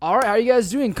All right, how you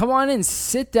guys doing? Come on in,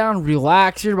 sit down,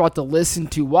 relax. You're about to listen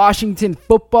to Washington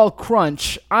Football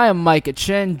Crunch. I am Micah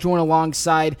Chen, joined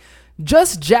alongside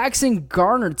just Jackson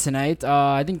Garner tonight.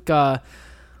 I think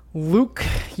Luke,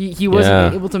 he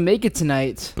wasn't able to make it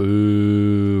tonight.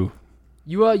 Boo.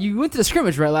 You went to the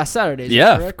scrimmage, right, last Saturday?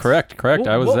 Yeah, correct.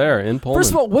 I was there in Poland.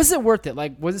 First of all, was it worth it?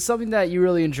 Like, was it something that you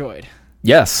really enjoyed?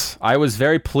 Yes, I was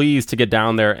very pleased to get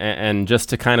down there and just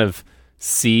to kind of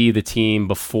see the team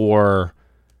before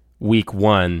week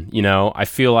one. You know, I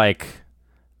feel like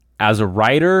as a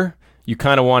writer, you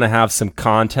kind of want to have some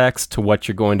context to what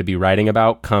you're going to be writing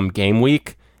about come game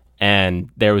week.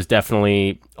 And there was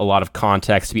definitely a lot of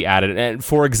context to be added. And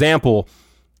for example,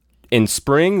 in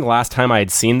spring, the last time I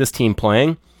had seen this team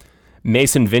playing,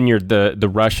 Mason Vineyard,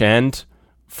 the rush end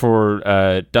for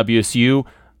WSU,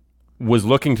 was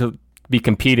looking to be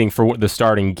competing for the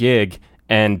starting gig.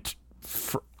 And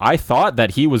I thought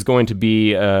that he was going to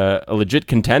be a legit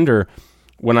contender.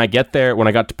 When I got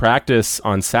to practice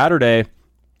on Saturday,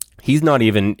 he's not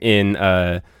even in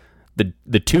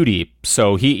the two deep.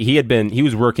 So he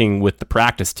was working with the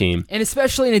practice team, and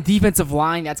especially in a defensive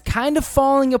line that's kind of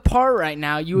falling apart right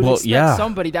now. You would expect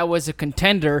somebody that was a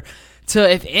contender to,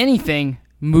 if anything,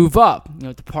 move up. You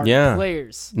know, to part of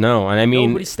players. No, and I mean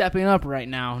nobody's stepping up right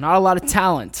now. Not a lot of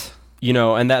talent. You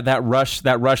know, and that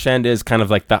rush end is kind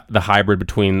of like the hybrid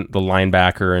between the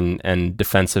linebacker and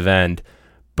defensive end.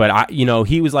 But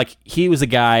he was a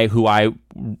guy who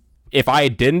if I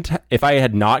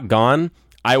had not gone,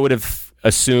 I would have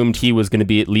assumed he was going to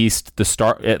be at least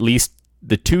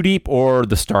the two deep or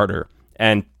the starter.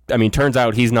 And I mean, turns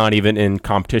out he's not even in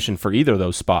competition for either of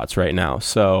those spots right now.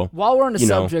 So while we're on the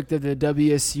subject of the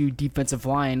WSU defensive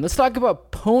line, let's talk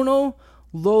about Pono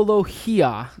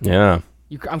Lolohea. Yeah.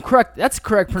 I'm correct. That's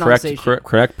correct pronunciation.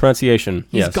 Correct pronunciation.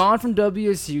 He's gone from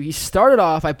WSU. He started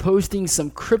off by posting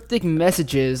some cryptic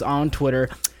messages on Twitter.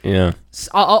 Yeah.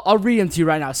 I'll read them to you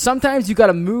right now. Sometimes you got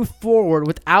to move forward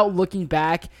without looking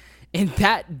back, and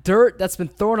that dirt that's been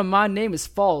thrown on my name is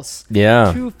false.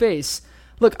 Yeah. Two-Face.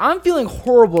 Look, I'm feeling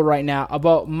horrible right now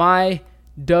about my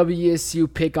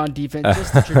WSU pick on defense,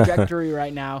 just the trajectory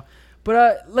right now.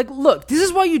 But look, this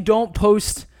is why you don't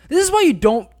post. This is why you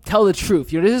don't tell the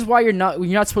truth. You know, this is why you're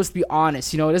not supposed to be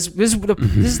honest. You know, this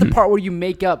is the part where you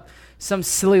make up some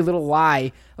silly little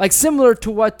lie, like similar to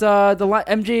what the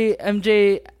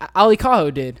MJ Ali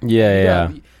Cajo did.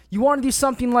 Yeah. You want to do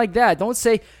something like that. Don't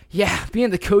say, being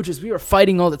the coaches, we were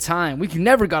fighting all the time. We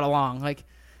never got along. Like,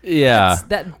 you're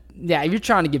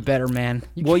trying to get better, man.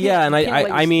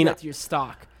 I mean, to your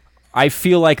stock. I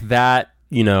feel like that,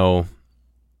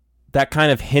 that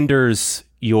kind of hinders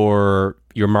your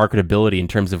marketability in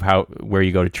terms of where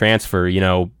you go to transfer. You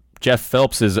know, Jeff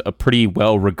Phelps is a pretty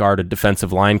well-regarded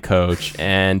defensive line coach,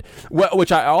 and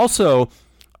which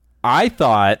I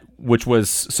thought, which was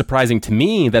surprising to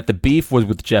me, that the beef was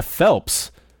with Jeff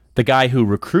Phelps, the guy who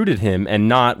recruited him, and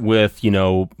not with,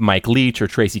 Mike Leach or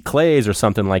Tracy Claeys or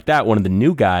something like that, one of the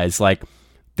new guys. Like,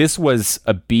 this was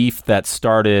a beef that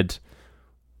started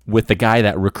with the guy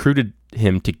that recruited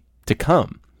him to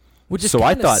come. Which is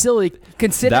kind of silly,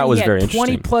 considering he had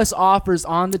 20-plus offers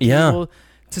on the table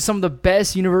to some of the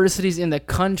best universities in the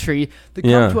country to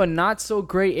come to a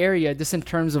not-so-great area just in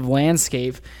terms of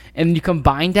landscape. And you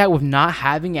combine that with not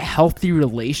having a healthy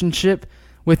relationship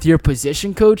with your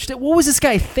position coach. What was this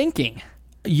guy thinking?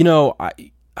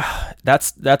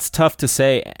 That's tough to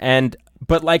say.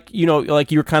 But like you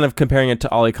were kind of comparing it to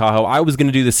Ali Cajo, I was going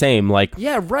to do the same. Like,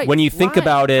 when you think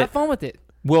about it, have fun with it.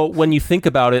 Well, when you think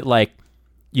about it, like,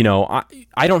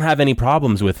 I don't have any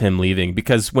problems with him leaving,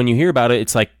 because when you hear about it,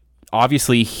 it's like,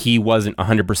 obviously he wasn't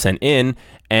 100% in,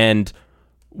 and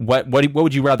what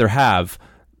would you rather have?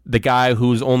 The guy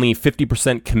who's only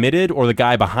 50% committed, or the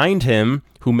guy behind him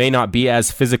who may not be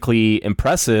as physically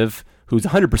impressive, who's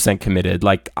 100% committed?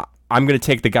 Like, I'm going to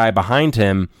take the guy behind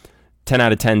him 10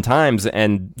 out of 10 times,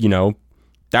 and,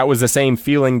 that was the same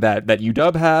feeling that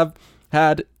UW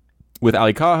had with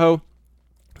Ali Cajo.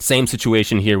 Same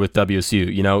situation here with WSU.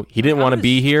 He didn't want to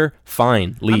be here.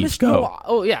 Fine, leave, go.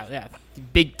 Oh yeah,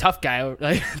 big tough guy.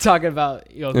 Like, talking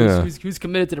about who's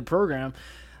committed to the program.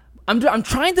 I'm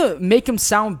trying to make him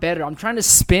sound better. I'm trying to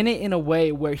spin it in a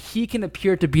way where he can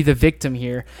appear to be the victim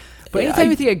here. But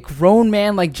anytime you think a grown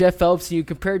man like Jeff Phelps, you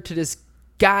compare it to this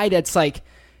guy that's like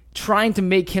trying to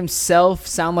make himself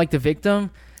sound like the victim.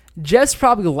 Jeff's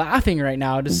probably laughing right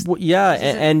now.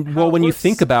 When you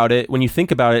think about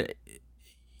it.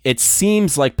 It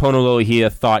seems like Pono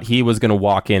Lolohea thought he was going to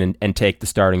walk in and take the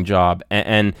starting job,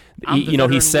 and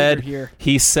he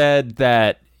said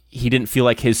that he didn't feel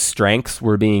like his strengths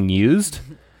were being used,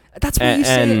 That's what you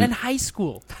say in high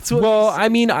school. That's what. Well, I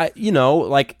mean,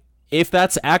 like if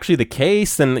that's actually the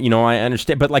case, then I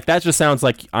understand. But like that just sounds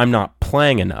like I'm not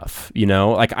playing enough.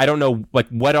 Like I don't know. Like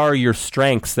what are your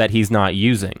strengths that he's not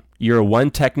using? You're a one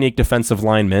technique defensive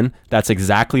lineman. That's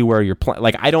exactly where you're playing.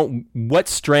 Like what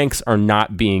strengths are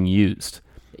not being used?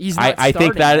 He's not starting. I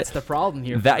think that's the problem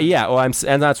here.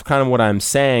 And that's kind of what I'm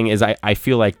saying is I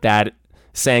feel like that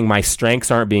saying my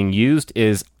strengths aren't being used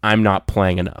is I'm not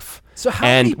playing enough. So how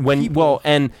many people?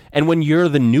 And when you're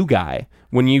the new guy,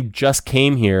 when you just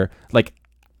came here, like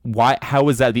how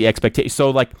is that the expectation?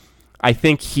 So like I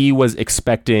think he was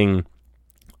expecting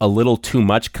a little too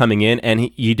much coming in, and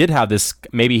he did have this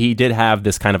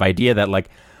kind of idea that like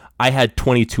I had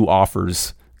 22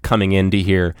 offers coming into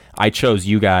here. I chose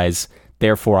you guys,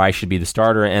 therefore I should be the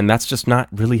starter, and that's just not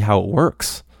really how it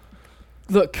works.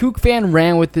 Look, Kook fan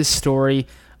ran with this story,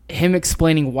 him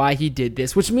explaining why he did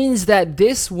this, which means that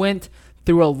this went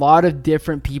through a lot of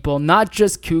different people, not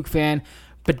just Kook fan,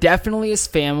 but definitely his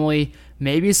family,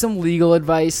 maybe some legal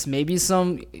advice, maybe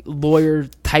some lawyer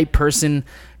type person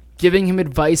giving him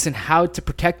advice on how to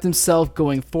protect himself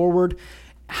going forward.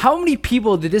 How many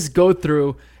people did this go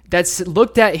through that's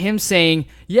looked at him saying,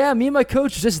 yeah, me and my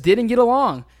coach just didn't get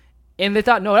along? And they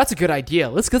thought, no, that's a good idea.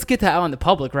 Let's get that out in the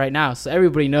public right now so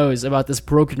everybody knows about this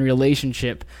broken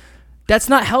relationship. That's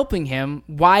not helping him.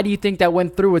 Why do you think that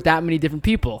went through with that many different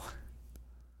people?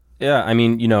 Yeah, I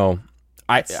mean,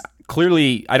 I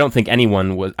don't think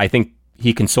anyone was. I think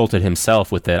he consulted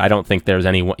himself with it. I don't think there's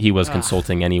anyone. He was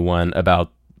consulting anyone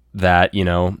about that,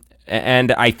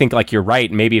 And I think, like, you're right.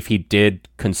 Maybe if he did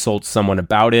consult someone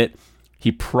about it,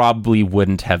 he probably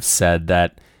wouldn't have said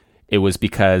that it was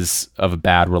because of a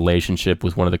bad relationship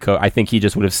with one of the I think he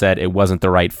just would have said it wasn't the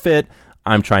right fit.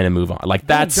 I'm trying to move on. Like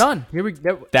that's done.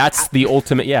 That's the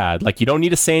ultimate. Yeah. Like you don't need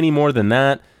to say any more than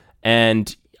that.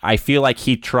 And I feel like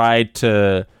he tried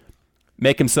to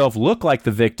make himself look like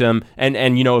the victim. And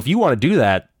if you want to do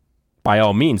that, by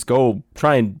all means, go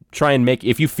try and make.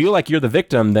 If you feel like you're the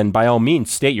victim, then by all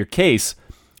means state your case.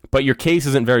 But your case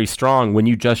isn't very strong when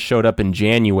you just showed up in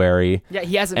January. Yeah,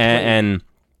 he hasn't. And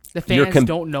the fans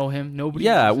don't know him. Nobody.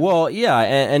 Yeah, well, yeah,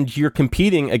 and you're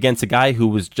competing against a guy who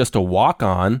was just a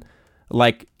walk-on.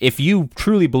 Like, if you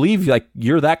truly believe like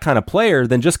you're that kind of player,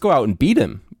 then just go out and beat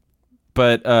him.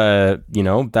 But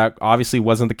that obviously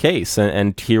wasn't the case,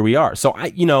 and here we are. So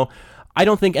I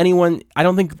don't think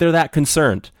they're that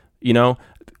concerned.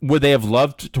 Would they have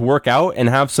loved to work out and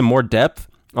have some more depth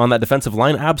on that defensive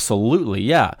line? Absolutely,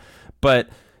 yeah. But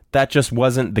that just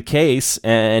wasn't the case,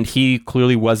 and he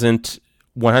clearly wasn't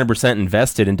 100%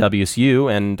 invested in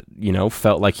WSU and,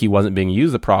 felt like he wasn't being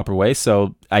used the proper way.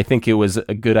 So I think it was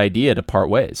a good idea to part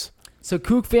ways. So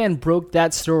Kook fan broke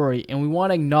that story, and we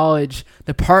want to acknowledge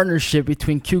the partnership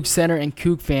between Kook Center and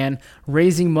Kook fan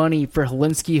raising money for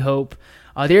Hilinski Hope.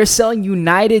 They're selling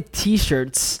United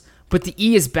t-shirts, but the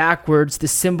E is backwards to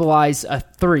symbolize a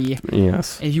 3.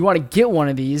 Yes. And if you want to get one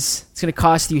of these, it's going to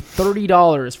cost you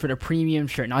 $30 for the premium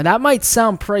shirt. Now, that might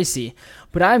sound pricey,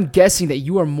 but I'm guessing that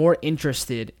you are more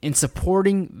interested in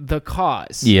supporting the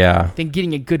cause than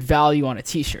getting a good value on a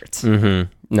t-shirt.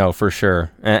 Mm-hmm. No, for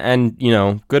sure. And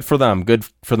good for them. Good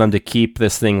for them to keep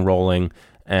this thing rolling.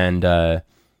 And,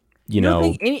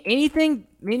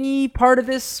 any part of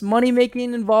this money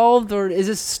making involved, or is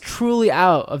this truly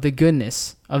out of the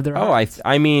goodness of their hearts?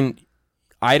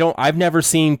 I've never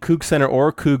seen Kook Center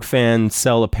or Kook fan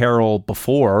sell apparel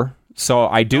before. So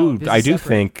I do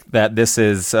think that this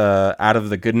is out of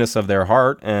the goodness of their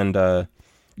heart. And,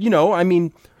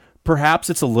 perhaps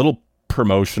it's a little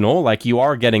promotional, like you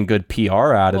are getting good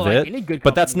PR out of it,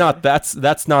 but that's not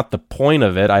the point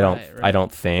of it. I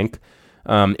don't think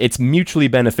it's mutually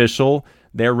beneficial.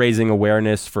 They're raising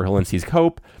awareness for Hilinski's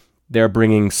Hope. They're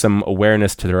bringing some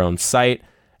awareness to their own site.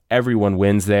 Everyone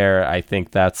wins there. I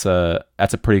think that's a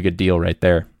pretty good deal right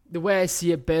there. The way I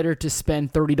see it, better to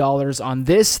spend $30 on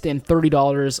this than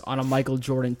 $30 on a Michael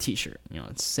Jordan T-shirt.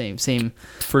 It's same.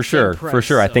 For sure, price, for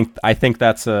sure. So. I think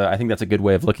that's a good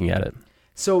way of looking at it.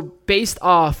 So based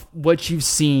off what you've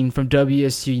seen from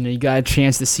WSU, you got a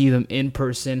chance to see them in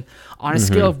person. On a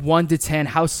scale of 1 to 10,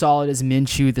 how solid is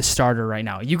Minshew, the starter right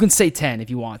now? You can say 10 if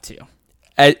you want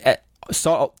to.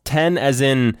 So 10 as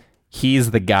in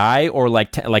he's the guy, or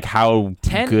like how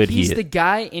 10, good he is? He's the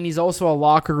guy, and he's also a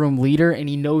locker room leader, and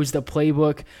he knows the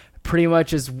playbook pretty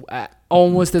much as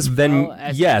almost as well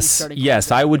as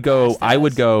yes. I would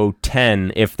go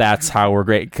 10 if that's how we're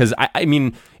great, because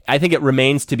I think it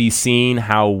remains to be seen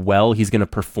how well he's going to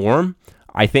perform.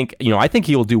 I think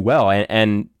he will do well.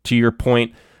 And to your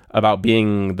point about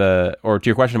being to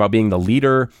your question about being the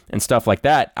leader and stuff like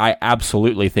that, I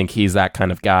absolutely think he's that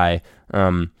kind of guy.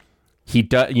 he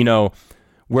does,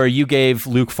 where you gave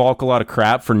Luke Falk a lot of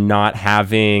crap for not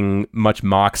having much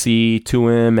moxie to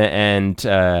him and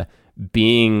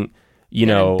being,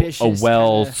 ambitious, a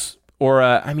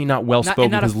not well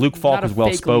spoken, because Luke Falk was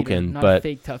well spoken, not but a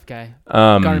fake tough guy.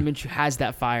 Gardner Minshew has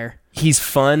that fire. He's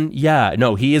fun. Yeah,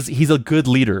 no, he is. He's a good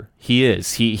leader. He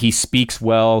is. He speaks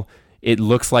well. It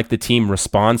looks like the team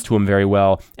responds to him very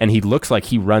well, and he looks like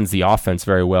he runs the offense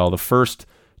very well. The first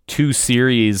two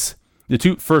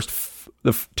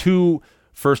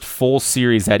first full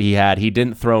series that he had, he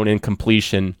didn't throw an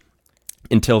incompletion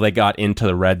until they got into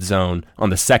the red zone on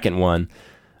the second one.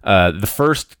 The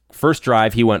first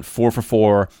drive, he went 4 for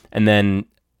 4, and then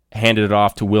handed it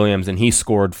off to Williams, and he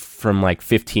scored from like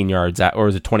 15 yards out, or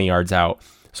was it 20 yards out?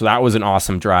 So that was an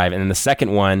awesome drive. And then the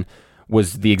second one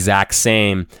was the exact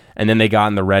same, and then they got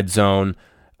in the red zone.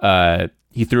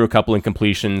 He threw a couple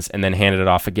incompletions and then handed it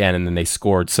off again, and then they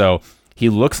scored. So he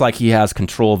looks like he has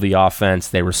control of the offense.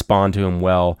 They respond to him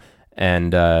well,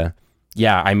 and 10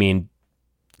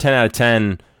 out of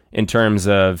 10 in terms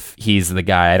of he's the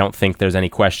guy. I don't think there's any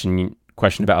question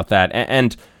about that.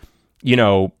 And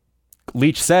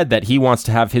Leach said that he wants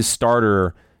to have his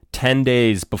starter 10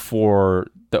 days before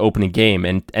the opening game,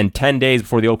 and 10 days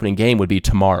before the opening game would be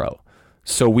tomorrow.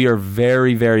 So we are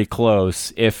very, very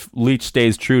close. If Leach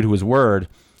stays true to his word,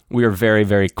 we are very,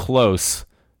 very close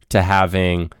to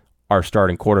having our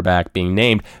starting quarterback being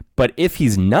named. But if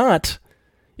he's not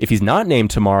named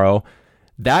tomorrow,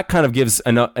 that kind of gives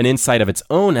an insight of its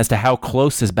own as to how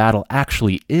close this battle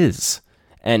actually is.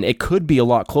 And it could be a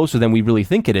lot closer than we really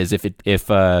think it is if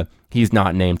he's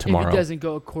not named tomorrow. If it doesn't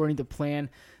go according to plan.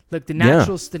 Look, the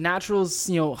Naturals,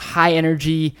 high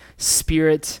energy,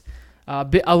 spirit.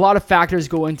 A lot of factors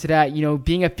go into that.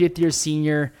 Being a fifth-year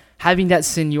senior, having that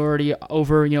seniority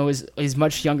over his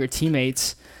much younger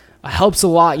teammates helps a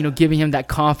lot. Giving him that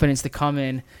confidence to come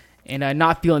in and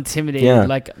not feel intimidated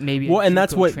like maybe. Well, and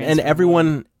that's what, and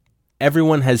everyone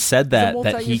has said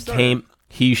that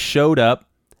he showed up,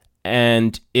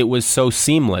 and it was so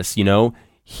seamless.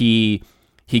 He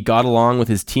got along with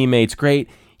his teammates great.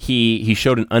 He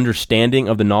showed an understanding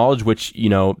of the knowledge, which,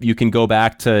 you can go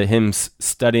back to him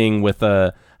studying with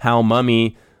Hal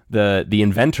Mummy, the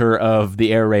inventor of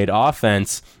the air raid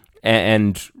offense,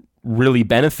 and really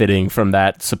benefiting from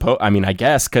that. I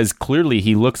guess, because clearly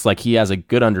he looks like he has a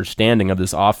good understanding of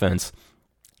this offense,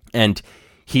 and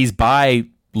he's by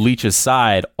Leach's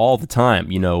side all the time,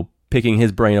 picking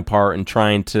his brain apart and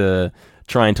trying to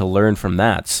learn from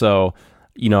that. So,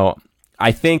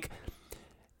 I think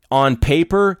on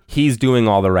paper, he's doing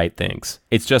all the right things.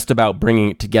 It's just about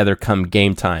bringing it together come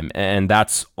game time. And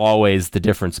that's always the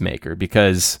difference maker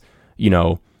because,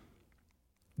 on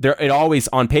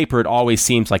paper, it always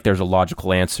seems like there's a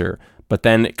logical answer. But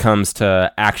then it comes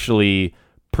to actually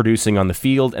producing on the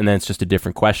field, and then it's just a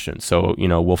different question. So,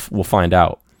 we'll find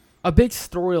out. A big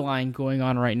storyline going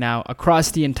on right now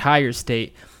across the entire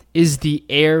state is the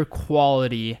air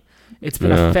quality. It's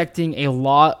been affecting a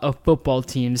lot of football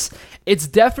teams. It's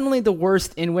definitely the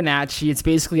worst in Wenatchee. It's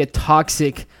basically a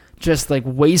toxic, just like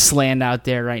wasteland out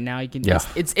there right now.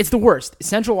 It's the worst.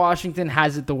 Central Washington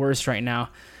has it the worst right now.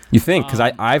 You think? Because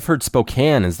I've heard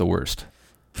Spokane is the worst.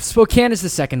 Spokane is the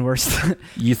second worst.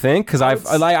 You think? Because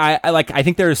I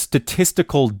think there's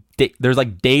statistical there's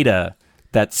like data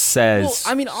that says...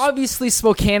 Well, obviously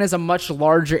Spokane is a much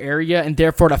larger area, and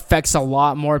therefore it affects a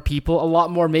lot more people, a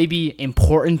lot more maybe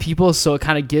important people, so it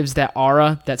kind of gives that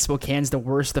aura that Spokane's the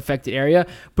worst affected area.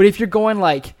 But if you're going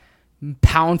like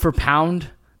pound for pound,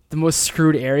 the most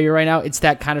screwed area right now, it's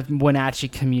that kind of Wenatchee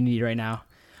community right now.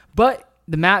 But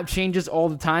the map changes all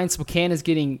the time. Spokane is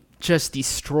getting just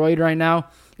destroyed right now.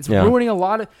 It's ruining a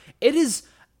lot of... It is...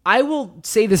 I will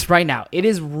say this right now. It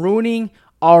is ruining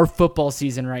our football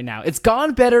season right now. It's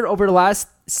gone better over the last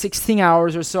 16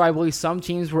 hours or so. I believe some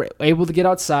teams were able to get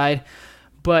outside,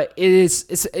 but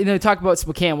talk about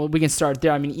Spokane. Well, we can start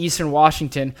there. Eastern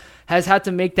Washington has had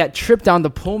to make that trip down to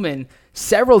Pullman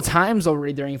several times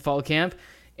already during fall camp.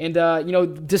 And,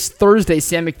 this Thursday,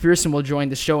 Sam McPherson will join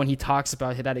the show, and he talks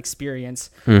about that experience.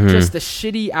 Mm-hmm. Just the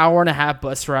shitty hour-and-a-half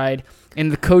bus ride,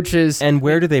 and the coaches. And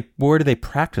where do they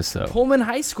practice, though? Pullman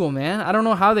High School, man. I don't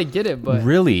know how they get it, but...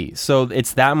 Really? So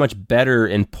it's that much better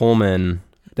in Pullman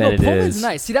than it is? Pullman's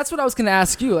nice. See, that's what I was going to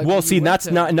ask you.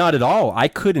 That's not at all. I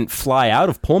couldn't fly out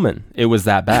of Pullman. It was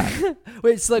that bad.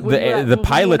 Wait, it's like... The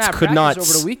pilots could not...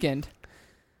 over the weekend.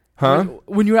 Huh?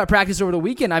 When you were at practice over the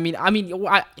weekend, they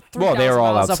were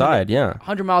all outside,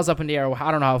 100 miles up in the air.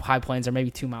 I don't know how high planes are, maybe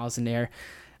 2 miles in the air.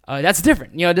 That's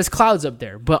different. There's clouds up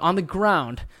there. But on the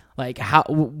ground, like how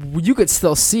you could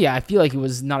still see, I feel like it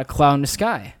was not a cloud in the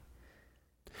sky.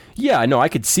 Yeah, no, I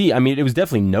could see. I mean, it was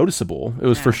definitely noticeable. It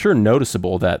was for sure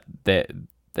noticeable that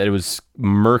it was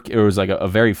It was like a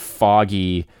very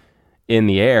foggy in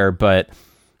the air, but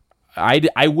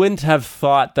I wouldn't have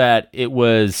thought that it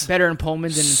was better in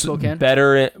Pullman than in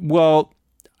Spokane. Well,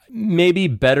 maybe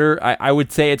better. I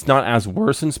would say it's not as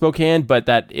worse in Spokane, but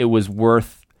that it was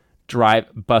worth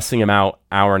busing him out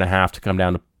hour and a half to come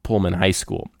down to Pullman High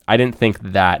School. I didn't think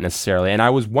that necessarily, and I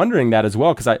was wondering that as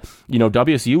well because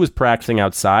WSU was practicing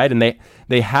outside, and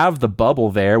they have the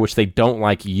bubble there, which they don't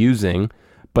like using,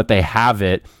 but they have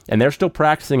it, and they're still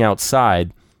practicing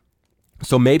outside.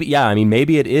 So maybe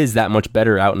it is that much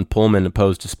better out in Pullman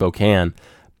opposed to Spokane,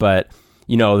 but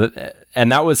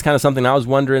and that was kind of something I was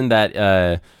wondering that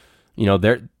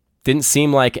there didn't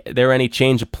seem like there were any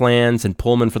change of plans in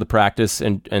Pullman for the practice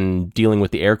and dealing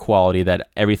with the air quality, that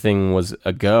everything was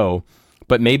a go.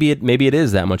 But maybe it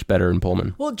is that much better in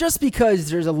Pullman. Well, just because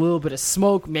there's a little bit of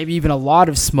smoke, maybe even a lot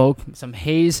of smoke, some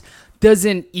haze,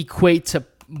 doesn't equate to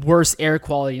worse air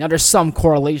quality. Now, there's some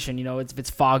correlation. If it's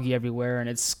foggy everywhere and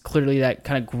it's clearly that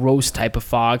kind of gross type of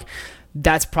fog,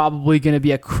 that's probably going to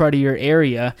be a cruddier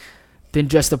area than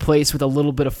just a place with a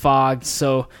little bit of fog.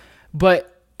 So,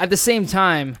 but at the same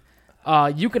time,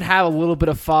 you could have a little bit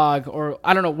of fog, or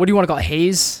I don't know, what do you want to call it?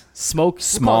 Haze? Smoke?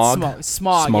 Smog.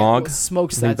 Smog. Yeah,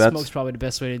 smoke's probably the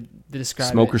best way to describe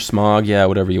it. Smoke or smog, yeah,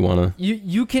 whatever you want to.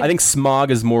 You can. I think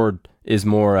smog is more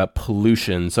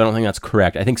pollution, so I don't think that's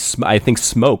correct. I think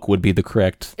smoke would be the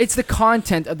correct. It's the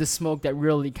content of the smoke that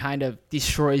really kind of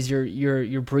destroys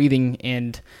your breathing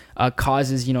and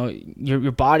causes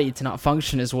your body to not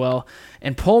function as well.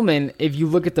 And Pullman, if you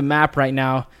look at the map right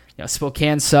now,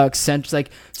 Spokane sucks.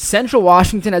 Central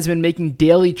Washington has been making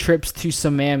daily trips to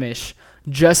Sammamish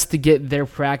just to get their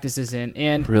practices in.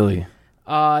 And really,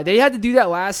 they had to do that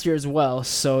last year as well.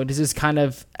 So this is kind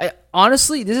of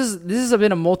honestly, this has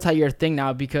been a multi-year thing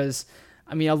now because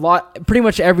pretty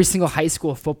much every single high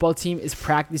school football team is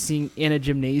practicing in a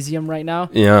gymnasium right now.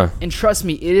 Yeah, and trust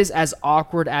me, it is as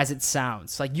awkward as it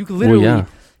sounds. Like you literally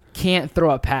can't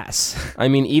throw a pass. I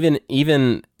mean,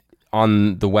 even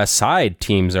on the west side,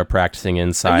 teams are practicing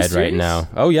inside right now.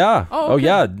 Oh yeah. Oh, okay.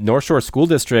 Yeah. North Shore School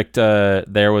District.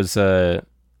 There was a.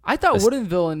 I thought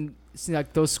Woodinville and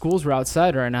those schools were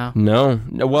outside right now. No.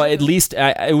 Well, at least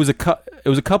it was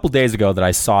a couple days ago that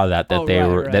I saw that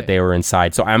they were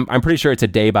inside. So I'm pretty sure it's a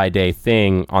day by day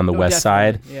thing on the west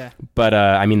side. Yeah. But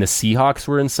the Seahawks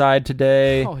were inside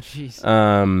today. Oh jeez.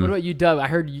 What about UW? I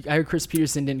heard Chris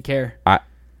Peterson didn't care.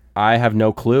 I have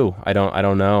no clue. I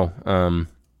don't know.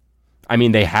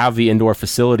 They have the indoor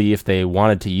facility if they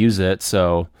wanted to use it,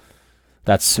 so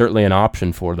that's certainly an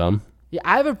option for them. Yeah,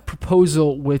 I have a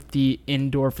proposal with the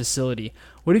indoor facility.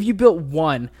 What if you built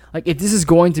one? Like, if this is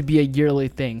going to be a yearly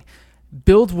thing,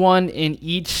 build one in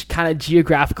each kind of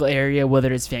geographical area,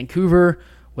 whether it's Vancouver,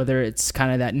 whether it's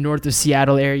kind of that north of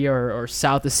Seattle area or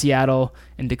south of Seattle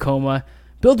and Tacoma.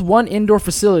 Build one indoor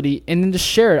facility and then just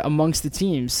share it amongst the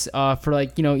teams for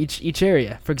each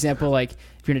area. For example, like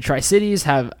if you're in the Tri-Cities,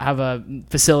 have a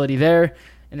facility there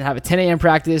and then have a 10 a.m.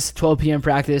 practice, 12 p.m.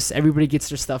 practice. Everybody gets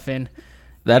their stuff in.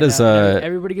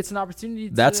 Everybody gets an opportunity.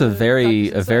 That's a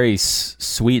very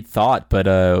sweet thought, but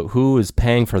who is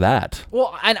paying for that?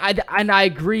 Well, and I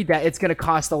agree that it's going to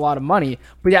cost a lot of money,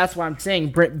 but that's why I'm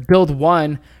saying build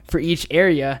one for each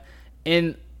area.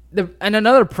 And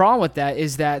another problem with that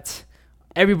is that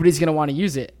everybody's going to want to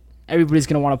use it. Everybody's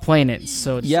going to want to play in it.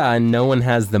 So and no one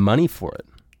has the money for it.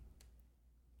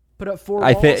 Put up 4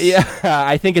 walls.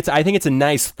 I think it's a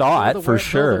nice thought for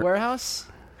sure. Build a warehouse.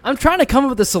 I'm trying to come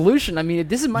up with a solution.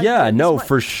 This is my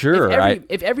for sure.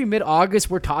 If every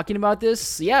mid-August we're talking about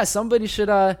this, somebody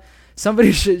should solve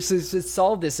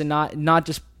this and not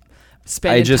just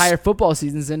spend entire football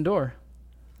seasons indoor.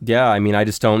 Yeah, I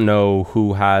just don't know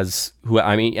who.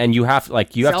 And you have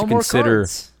to consider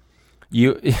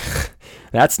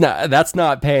that's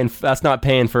not paying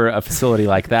for a facility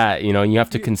like that. You have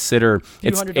to consider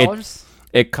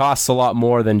it costs a lot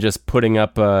more than just putting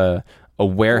up a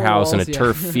warehouse and a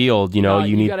turf field. You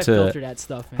need to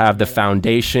have the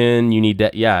foundation. You need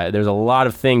to there's a lot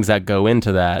of things that go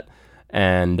into that,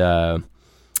 and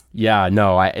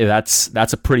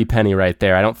that's a pretty penny right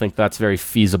there. I don't think that's very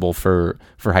feasible for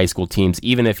high school teams,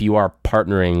 even if you are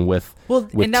partnering with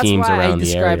and that's teams why around I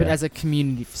describe it as a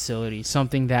community facility,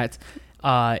 something that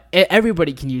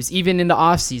everybody can use, even in the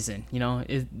off season.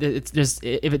 It's just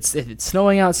if it's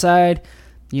snowing outside,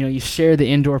 you share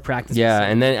the indoor practice. Yeah,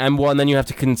 facility. And then you have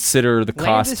to consider the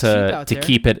cost to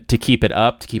keep it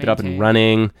up and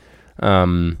running.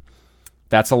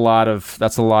 That's a lot of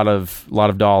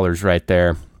dollars right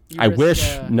there. I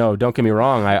wish. No, don't get me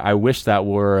wrong. I wish that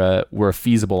were a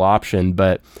feasible option,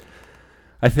 but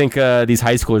I think these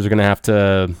high schoolers are going to have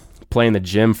to play in the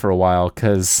gym for a while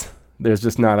because there's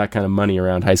just not that kind of money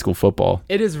around high school football.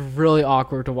 It is really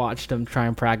awkward to watch them try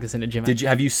and practice in a gym.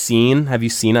 Have you seen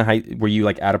were you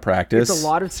like out of practice? It's a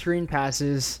lot of screen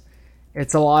passes.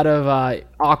 It's a lot of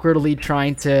awkwardly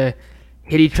trying to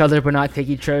hit each other but not take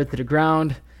each other to the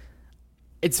ground.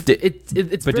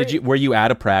 Were you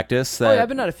out of practice? Oh yeah, I've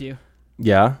been at a few.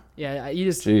 Yeah. Yeah, you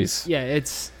just. Jeez. Yeah,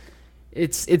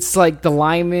 it's like the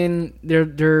linemen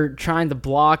they're trying to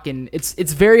block, and it's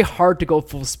very hard to go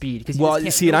full speed because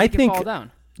I think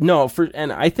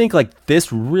I think like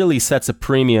this really sets a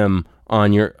premium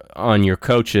on your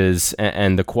coaches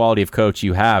and the quality of coach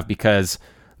you have, because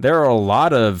there are a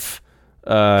lot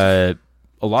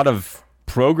of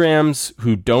programs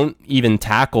who don't even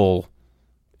tackle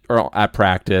or at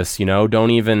practice,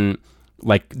 don't even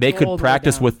like they could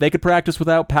practice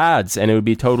without pads and it would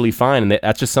be totally fine, and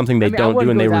that's just something they don't do,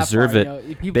 and they reserve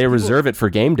reserve it for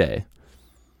game day.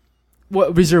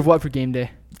 What reserve what for game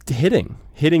day? Hitting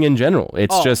in general.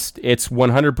 It's it's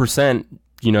 100%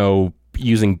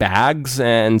 using bags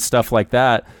and stuff like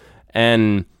that.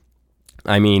 And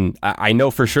I mean, I know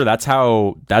for sure that's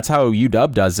how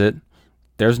UW does it.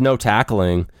 There's no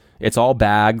tackling. It's all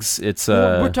bags.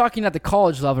 We're talking at the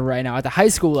college level right now. At the high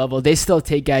school level, they still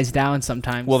take guys down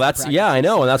sometimes. Well, I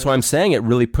know, and that's why I'm saying it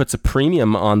really puts a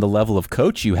premium on the level of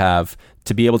coach you have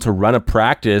to be able to run a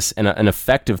practice and an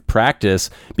effective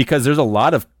practice, because there's a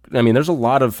lot of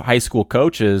high school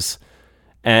coaches,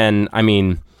 and I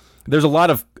mean, there's a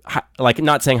lot of, like,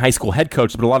 not saying high school head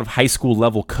coaches, but a lot of high school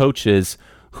level coaches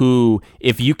who,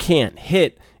 if you can't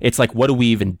hit, it's like, what do we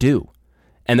even do?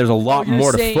 And there's a lot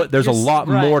more to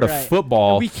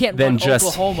football than just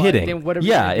Oklahoma, hitting.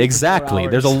 Yeah, exactly.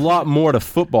 There's a lot more to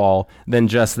football than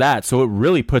just that. So it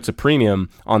really puts a premium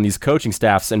on these coaching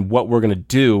staffs and what we're going to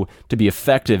do to be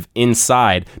effective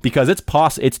inside, because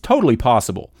it's totally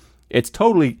possible.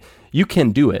 You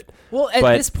can do it. Well, at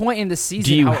this point in the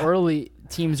season, how early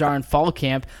teams are in fall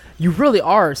camp, you really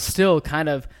are still kind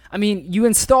of, I mean, you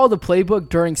install the playbook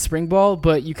during spring ball,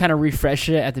 but you kind of refresh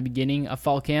it at the beginning of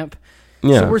fall camp.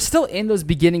 Yeah. So we're still in those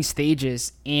beginning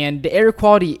stages, and the air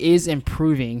quality is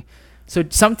improving. So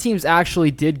some teams actually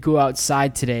did go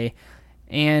outside today,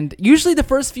 and usually the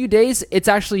first few days it's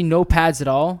actually no pads at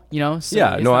all. So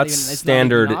that's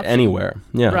standard anywhere.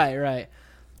 Yeah. Right.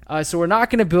 So we're not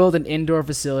going to build an indoor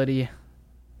facility.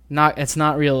 It's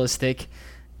not realistic,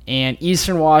 and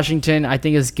Eastern Washington I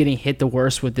think is getting hit the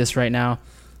worst with this right now,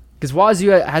 because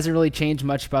Wazoo hasn't really changed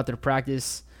much about their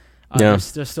practice. They're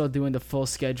still doing the full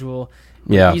schedule.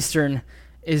 Yeah. Eastern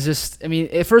is just, I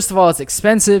mean, first of all, it's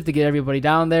expensive to get everybody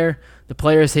down there. The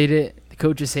players hate it. The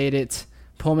coaches hate it.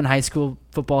 Pullman High School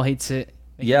football hates it.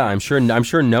 Yeah, I'm sure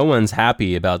no one's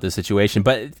happy about this situation.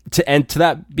 But to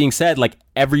that being said, like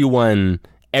everyone's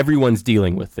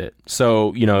dealing with it.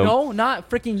 So, No, not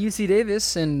freaking UC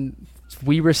Davis and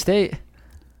Weber State.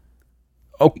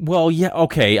 Oh, well, yeah,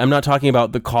 okay. I'm not talking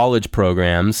about the college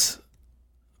programs.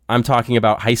 I'm talking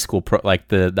about high school, like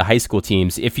the high school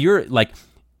teams. If you're like,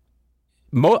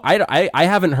 I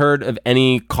haven't heard of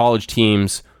any college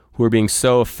teams who are being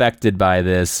so affected by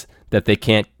this that they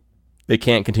can't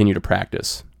continue to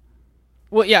practice.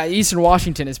 Well, yeah, Eastern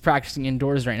Washington is practicing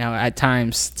indoors right now at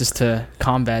times just to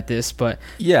combat this, but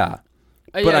yeah.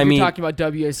 But I mean, you're talking about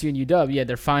WSU and UW. Yeah,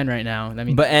 they're fine right now. I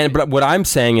mean, but what I'm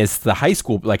saying is the high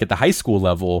school, like at the high school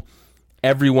level,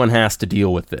 everyone has to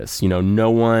deal with this. No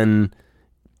one.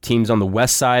 Teams on the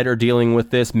west side are dealing with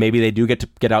this. Maybe they do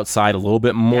get outside a little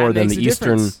bit more than the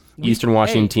Eastern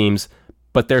Washington teams,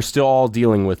 but they're still all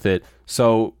dealing with it.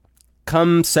 So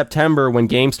come September when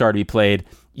games start to be played,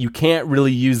 you can't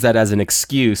really use that as an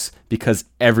excuse because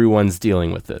everyone's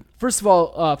dealing with it. First of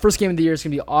all, first game of the year is going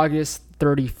to be August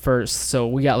 31st, so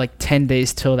we got like 10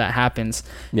 days till that happens.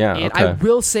 Yeah, and I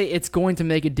will say it's going to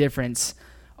make a difference.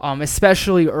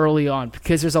 Especially early on,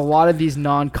 because there's a lot of these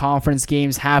non-conference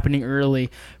games happening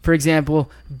early. For example,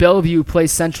 Bellevue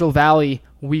plays Central Valley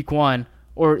week 1,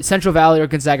 or Central Valley or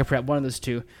Gonzaga Prep, one of those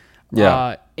two.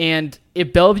 Yeah. And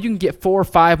if Bellevue can get 4 or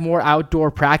 5 more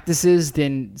outdoor practices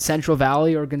than Central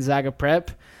Valley or Gonzaga Prep,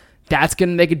 that's going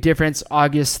to make a difference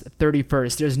August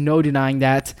 31st. There's no denying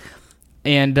that.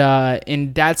 And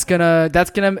that's gonna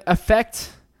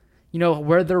affect,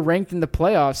 where they're ranked in the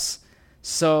playoffs.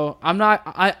 So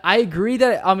I agree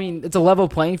that, I mean, it's a level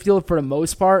playing field for the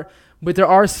most part, but there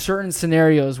are certain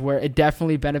scenarios where it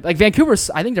definitely benefits. Like Vancouver,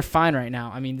 I think they're fine right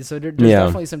now. I mean, so there's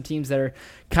definitely some teams that are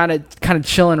kind of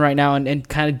chilling right now and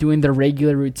kind of doing their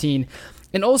regular routine.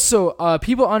 And also,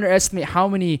 people underestimate how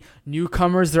many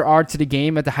newcomers there are to the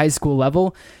game at the high school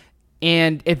level.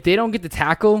 And if they don't get the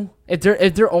tackle, if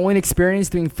they're only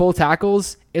experienced doing full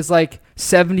tackles, it's like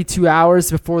 72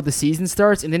 hours before the season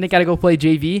starts, and then they got to go play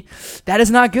JV. That is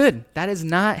not good. That is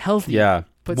not healthy. Yeah.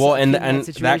 Well, and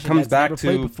that comes back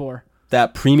to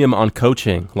that premium on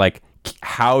coaching. Like,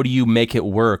 how do you make it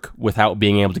work without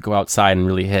being able to go outside and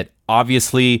really hit?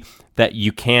 Obviously, that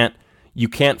you can't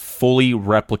fully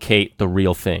replicate the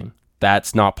real thing.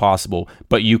 That's not possible.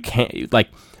 But you can't, like,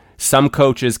 some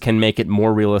coaches can make it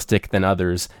more realistic than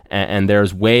others, and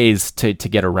there's ways to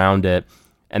get around it.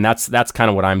 And that's kind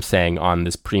of what I'm saying on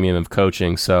this premium of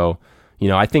coaching. So,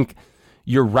 I think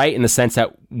you're right in the sense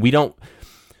that we don't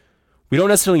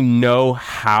necessarily know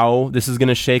how this is going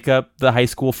to shake up the high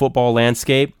school football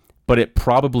landscape, but it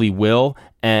probably will.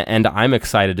 And I'm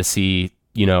excited to see,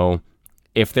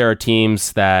 if there are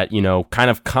teams that, kind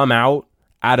of come out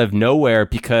of nowhere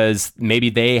because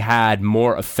maybe they had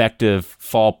more effective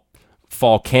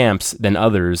fall camps than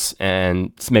others,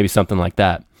 and maybe something like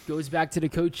that. Goes back to the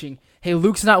coaching. Hey,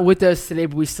 Luke's not with us today,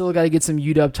 but we still got to get some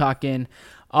UW talk in.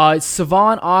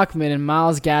 Savon Ahmed and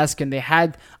Myles Gaskin, they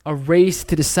had a race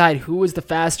to decide who was the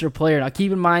faster player. Now,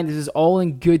 keep in mind, this is all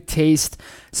in good taste.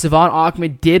 Savon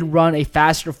Ahmed did run a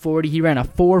faster 40. He ran a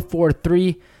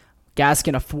 4.43,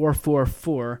 Gaskin a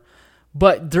 4.44.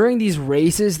 But during these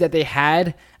races that they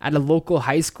had at a local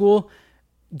high school,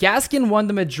 Gaskin won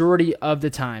the majority of the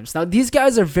times. Now, these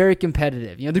guys are very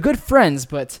competitive. They're good friends,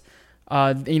 but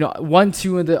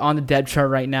 1-2 on the depth chart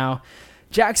right now.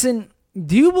 Jackson,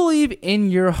 do you believe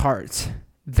in your heart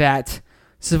that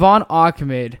Savon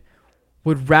Ahmed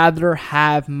would rather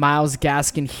have Myles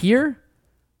Gaskin here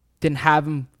than have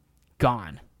him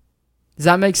gone? Does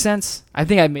that make sense? I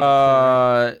think I made it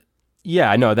clear.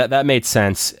 Yeah, no, that made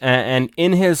sense. And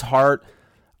in his heart,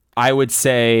 I would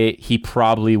say he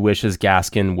probably wishes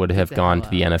Gaskin would have gone to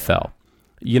the NFL.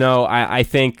 I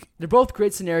think they're both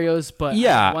great scenarios, but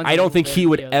yeah, I don't think he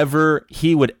would ever.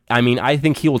 I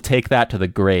think he will take that to the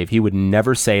grave. He would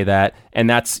never say that, and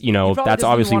that's that's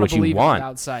obviously what you want.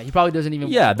 Outside, he probably doesn't even.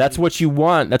 Yeah, that's what you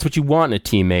want. That's what you want in a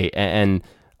teammate, and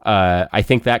I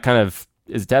think that kind of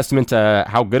is a testament to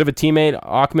how good of a teammate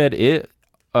Ahmed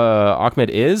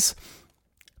is.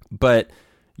 But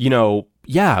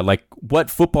like, what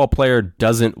football player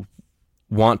doesn't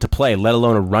want to play, let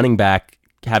alone a running back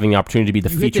having the opportunity to be the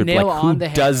featured?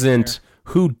 Like,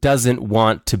 who doesn't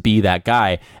want to be that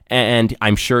guy? And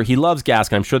I'm sure he loves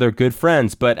Gaskin. I'm sure they're good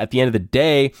friends. But at the end of the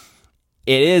day,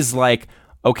 it is like,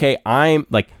 okay, I'm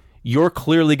like, you're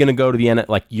clearly going to go to the end.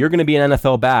 Like, you're going to be an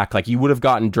NFL back. Like, you would have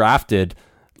gotten drafted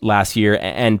last year.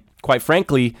 And quite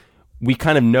frankly, we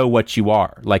kind of know what you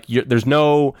are. Like, there's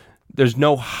no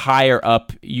higher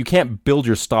up. You can't build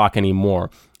your stock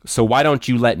anymore. So why don't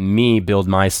you let me build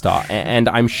my stock? And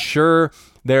I'm sure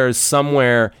there's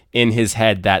somewhere in his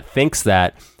head that thinks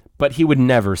that, but he would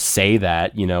never say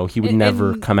that. He would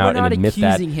never come out and admit that. We're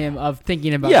not accusing him of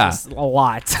thinking about this a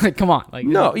lot. Come on. Like,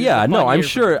 I'm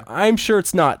sure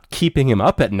it's not keeping him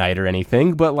up at night or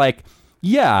anything, but like,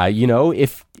 yeah,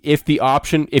 if the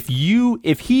option, if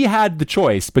he had the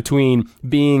choice between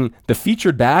being the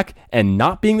featured back and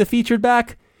not being the featured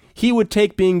back, he would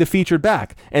take being the featured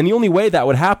back. And the only way that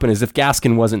would happen is if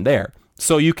Gaskin wasn't there.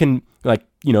 So you can,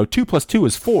 2 + 2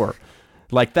 is 4.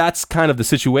 Like, that's kind of the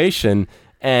situation.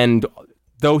 And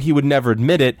though he would never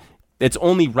admit it, it's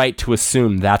only right to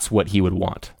assume that's what he would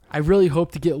want. I really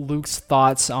hope to get Luke's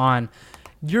thoughts on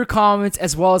your comments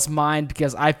as well as mine,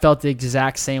 because I felt the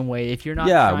exact same way. If you're not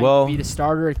trying to be the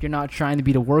starter, if you're not trying to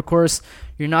be the workhorse,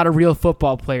 you're not a real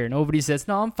football player. Nobody says,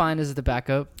 no, I'm fine as the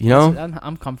backup.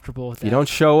 I'm comfortable with that. You don't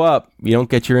show up, you don't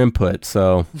get your input,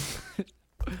 so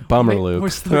bummer, Luke. We're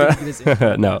still gonna get his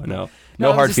input.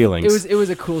 No hard feelings. It was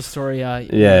a cool story.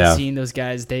 Seeing those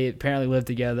guys, they apparently live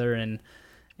together, and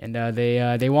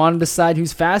they want to decide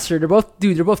who's faster. They're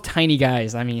both tiny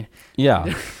guys. I mean,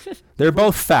 yeah, they're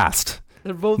both fast.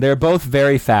 They're both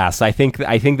very fast. I think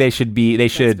they should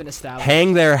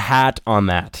hang their hat on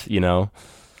that.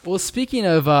 Well, speaking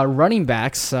of running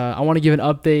backs, I want to give an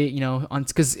update.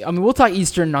 Because we'll talk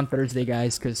Eastern on Thursday,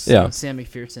 guys. Because Sam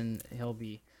McPherson, he'll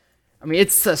be.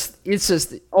 It's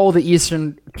just all the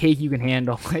Eastern cake you can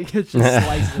handle. Like, it's just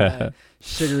slices of that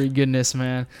sugary goodness,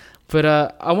 man. But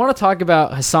I want to talk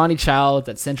about Hassani Child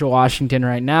at Central Washington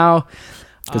right now.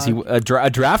 Because he a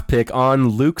draft pick on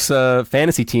Luke's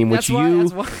fantasy team, which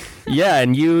that's why. Yeah,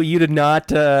 and you did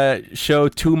not show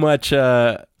too much.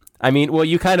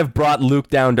 You kind of brought Luke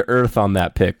down to earth on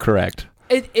that pick, correct?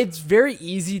 It's very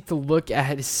easy to look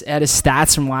at his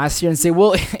stats from last year and say,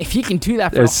 well, if he can do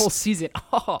that for a whole season,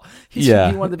 he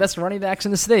should be one of the best running backs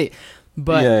in the state.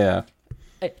 But yeah.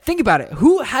 hey, think about it.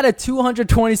 Who had a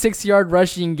 226-yard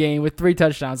rushing game with 3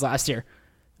 touchdowns last year?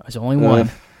 There's only one.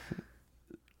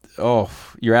 Oh,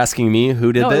 you're asking me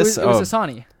who did this? It was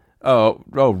Asani. Oh,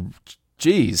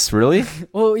 geez, really?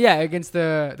 Well, yeah, against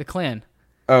the Clan.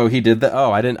 Oh, he did that.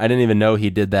 Oh, I didn't even know he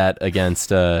did that against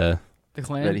the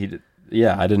Clan. That he did.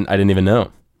 Yeah, I didn't even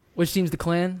know. Which team's the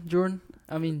Clan, Jordan?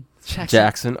 I mean,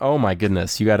 Jackson. Oh my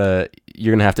goodness, you're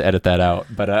gonna have to edit that out.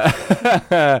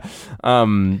 But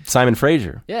Simon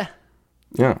Fraser. Yeah.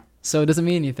 Yeah. So it doesn't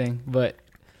mean anything, but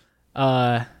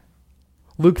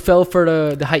Luke fell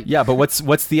for the hype. Yeah, but what's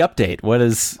the update?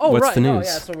 What's the news? Oh, yeah,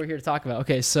 that's what we're here to talk about.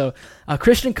 Okay, so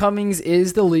Christian Cummings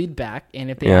is the lead back,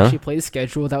 and if they actually play the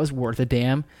schedule that was worth a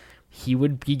damn, he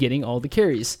would be getting all the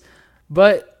carries.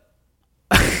 But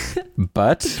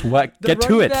what? Get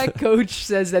to it. The running back coach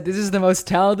says that this is the most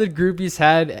talented group he's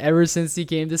had ever since he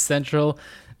came to Central.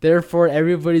 Therefore,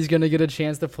 everybody's going to get a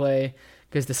chance to play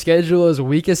because the schedule is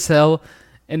weak as hell,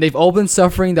 and they've all been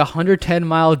suffering the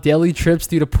 110-mile daily trips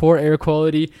due to poor air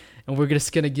quality, and we're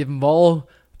just going to give them all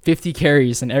 50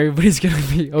 carries, and everybody's going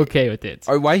to be okay with it.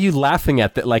 Why are you laughing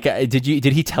at that? Like, did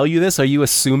he tell you this? Are you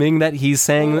assuming that he's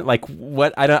saying that? Like,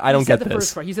 what? I don't get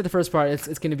this. He said the first part.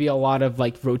 It's going to be a lot of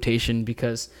like rotation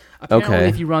because apparently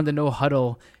if you run the no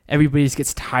huddle, everybody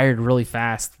gets tired really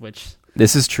fast. Which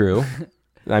this is true.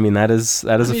 I mean, that is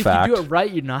a fact. If you do it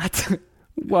right, you're not.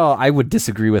 Well, I would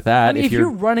disagree with that. I mean, if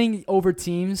you're running over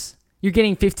teams, you're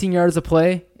getting 15 yards of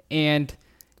play, and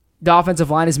the offensive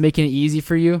line is making it easy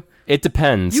for you. It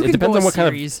depends. It depends on what kind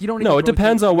of. It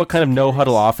depends on what kind of no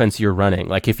huddle offense you're running.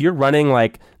 Like if you're running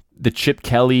like the Chip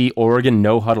Kelly Oregon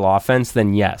no huddle offense,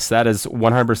 then yes, that is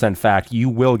 100% fact. You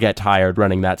will get tired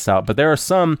running that style. But there are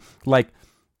some like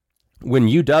when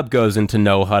UW goes into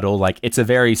no huddle, like it's a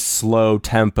very slow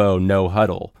tempo no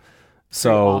huddle.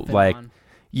 So like,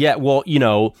 yeah, well,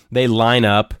 they line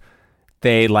up,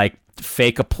 they like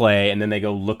fake a play, and then they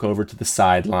go look over to the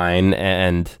sideline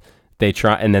and they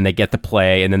try, and then they get the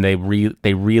play, and then they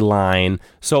reline.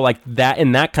 So like that,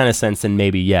 in that kind of sense, then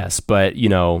maybe yes. But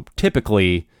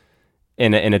typically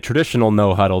in a traditional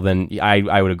no huddle, then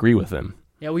I would agree with him.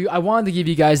 Yeah, I wanted to give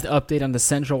you guys the update on the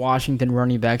Central Washington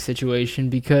running back situation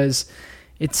because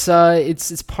it's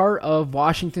part of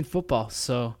Washington football,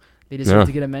 so they deserve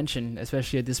to get a mention,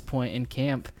 especially at this point in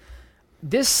camp.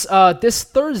 This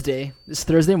Thursday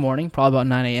morning, probably about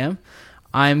 9 a.m.,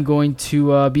 I'm going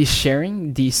to be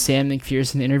sharing the Sam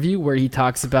McPherson interview where he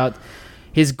talks about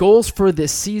his goals for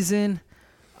this season,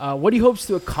 what he hopes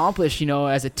to accomplish,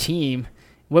 as a team,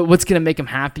 what's going to make him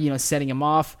happy, setting him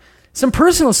off. Some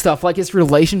personal stuff like his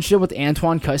relationship with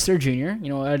Antoine Custer Jr.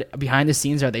 Behind the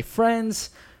scenes, are they friends?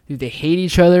 Do they hate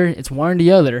each other? It's one or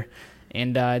the other,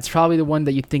 and it's probably the one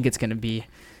that you think it's going to be.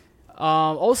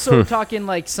 Also talking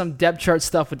like some depth chart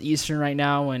stuff with Eastern right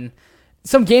now and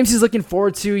some games he's looking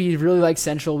forward to. He really likes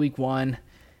Central Week 1,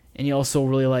 and he also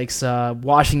really likes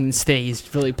Washington State.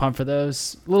 He's really pumped for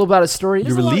those. A little about his story.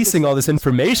 You're releasing all this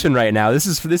information right now.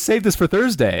 Save this for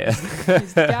Thursday.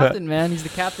 He's the captain, man. He's the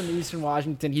captain of Eastern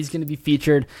Washington. He's going to be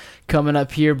featured coming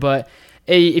up here. But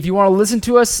hey, if you want to listen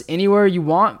to us anywhere you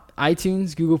want,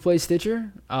 iTunes, Google Play,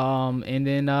 Stitcher, and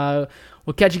then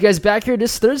we'll catch you guys back here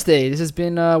this Thursday. This has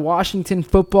been Washington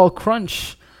Football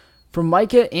Crunch from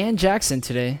Micah and Jackson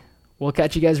today. We'll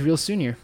catch you guys real soon here.